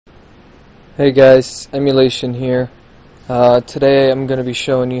Hey guys, Emulation here. Today I'm going to be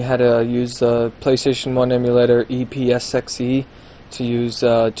showing you how to use the PlayStation 1 emulator ePSXe to use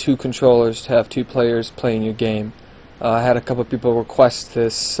two controllers to have two players playing your game. I had a couple people request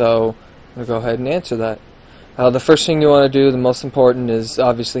this, so I'm going to go ahead and answer that. The first thing you want to do, the most important, is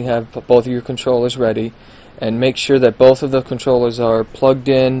obviously have both of your controllers ready and make sure that both of the controllers are plugged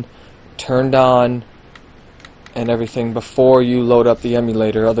in, turned on, and everything before you load up the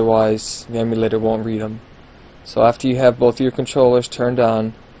emulator, otherwise the emulator won't read them. So after you have both of your controllers turned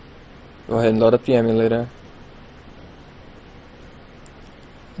on, go ahead and load up the emulator.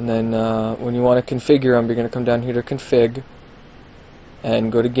 And then when you want to configure them, you're going to come down here to config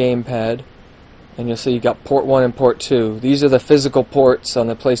and go to Gamepad, and you'll see you got port 1 and port 2. These are the physical ports on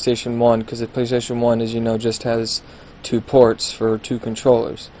the PlayStation 1, because the PlayStation 1, as you know, just has two ports for two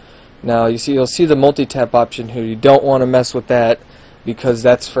controllers. Now you'll see the multi-tap option here. You don't want to mess with that because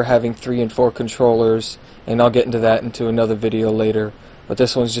that's for having 3 and 4 controllers, and I'll get into that into another video later. But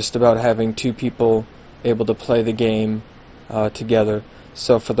this one's just about having two people able to play the game together.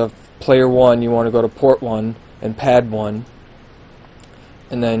 So for the player 1, you want to go to port 1 and pad 1,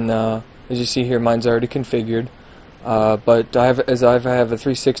 and then as you see here, mine's already configured. But as I have a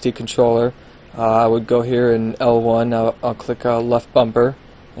 360 controller, I would go here in L1. I'll click left bumper.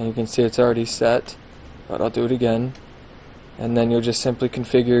 And you can see it's already set, but I'll do it again. And then you'll just simply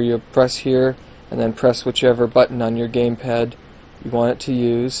configure, you'll press here, and then press whichever button on your gamepad you want it to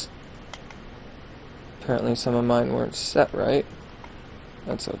use. Apparently some of mine weren't set right.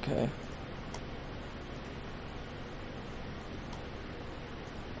 That's okay.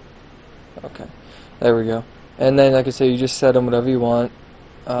 Okay, there we go. And then, like I say, you just set them whatever you want,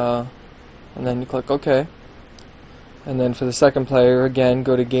 and then you click OK. And then for the second player, again,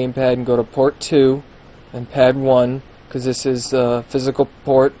 go to Gamepad and go to port 2 and pad 1, because this is a physical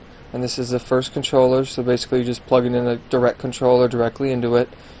port and this is the first controller, so basically you're just plugging in a direct controller directly into it.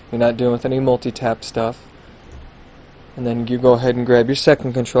 You're not doing with any multi-tap stuff. And then you go ahead and grab your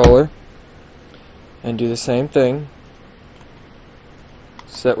second controller and do the same thing.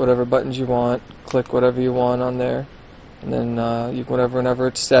 Set whatever buttons you want, click whatever you want on there, and then whenever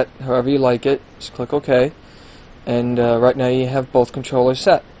it's set, however you like it, just click OK. And right now you have both controllers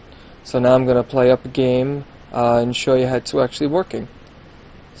set. So now I'm going to play up a game and show you how it's actually working.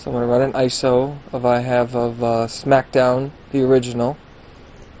 So I'm going to run an ISO of SmackDown, the original.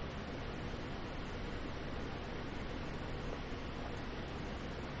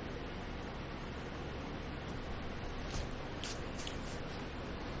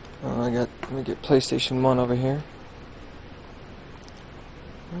 Let me get PlayStation 1 over here.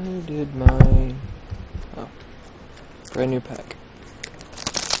 Where did my... Oh. Brand new pack.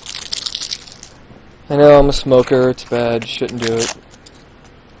 I know I'm a smoker, it's bad, shouldn't do it.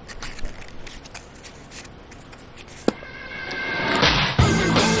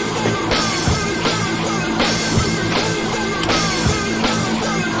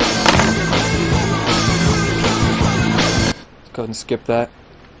 Let's go ahead and skip that.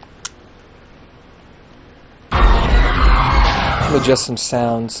 I'm gonna adjust some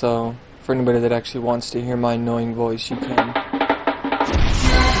sound, so for anybody that actually wants to hear my annoying voice, you can.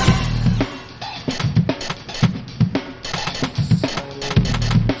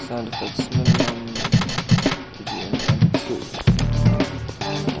 Sound effects minimum.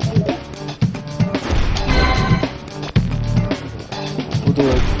 We'll do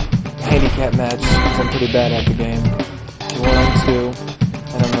a handicap match because I'm pretty bad at the game. 1 on 2,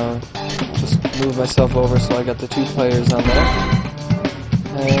 and I'm gonna just move myself over so I got the 2 players on there.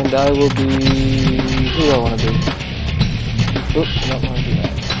 And I will be... who do I want to be? Oop, I don't want to do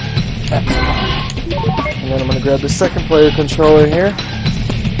that. Excellent. And then I'm going to grab the second player controller here.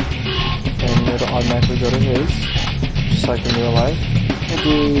 And it'll automatically go to his. Just like in real life. We'll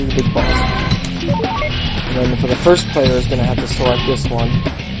do the big boss. And then for the first player is going to have to select this one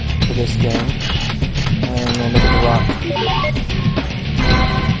for this game. And then look at the rock.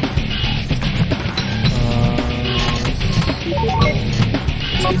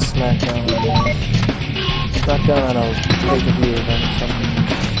 SmackDown on a pay-per-view event or something.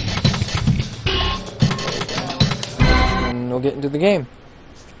 And we'll get into the game.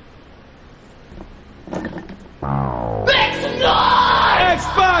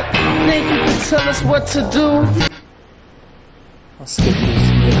 Expert! Think you can tell us what to do? I'll skip this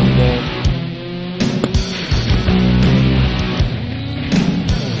and get in the game.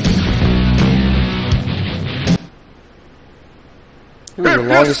 He was the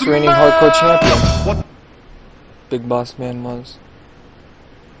longest reigning hardcore champion. What? Big Boss Man was.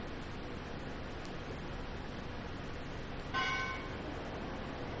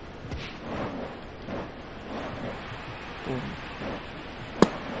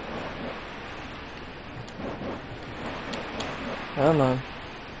 Come on.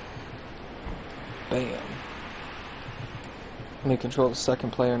 Bam. Let me control the second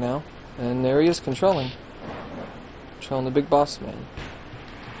player now. And there he is controlling. Controlling the big boss man.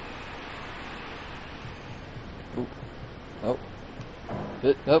 Oop. Oh.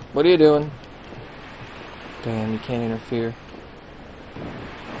 Nope. What are you doing? Damn, you can't interfere.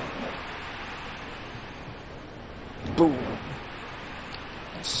 Boom.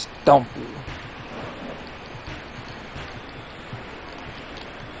 Stomp you.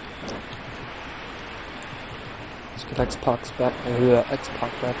 Let's get X-Pac back in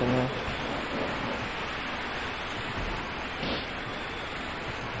there.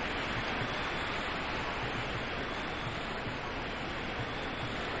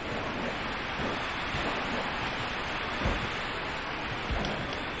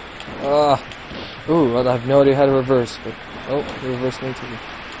 Ooh, I have no idea how to reverse, but oh, he reversed me too.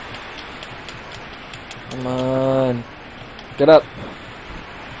 Come on. Get up.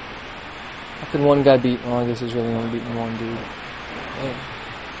 How can one guy beat? Oh, I guess he's really only beating one dude. Damn.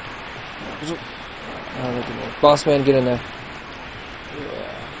 Oh, look at that. Boss man, get in there.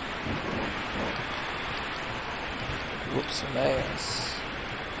 Yeah. Whoops, some ass.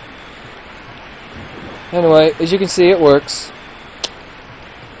 Anyway, as you can see, it works.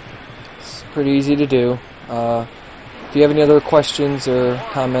 It's pretty easy to do. If you have any other questions or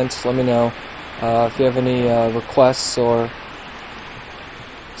comments, let me know. If you have any requests or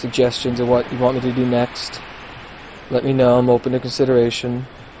suggestions of what you want me to do next, let me know. I'm open to consideration.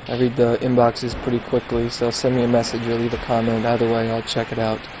 I read the inboxes pretty quickly, so send me a message or leave a comment. Either way, I'll check it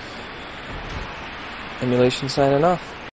out. Emulation signing off.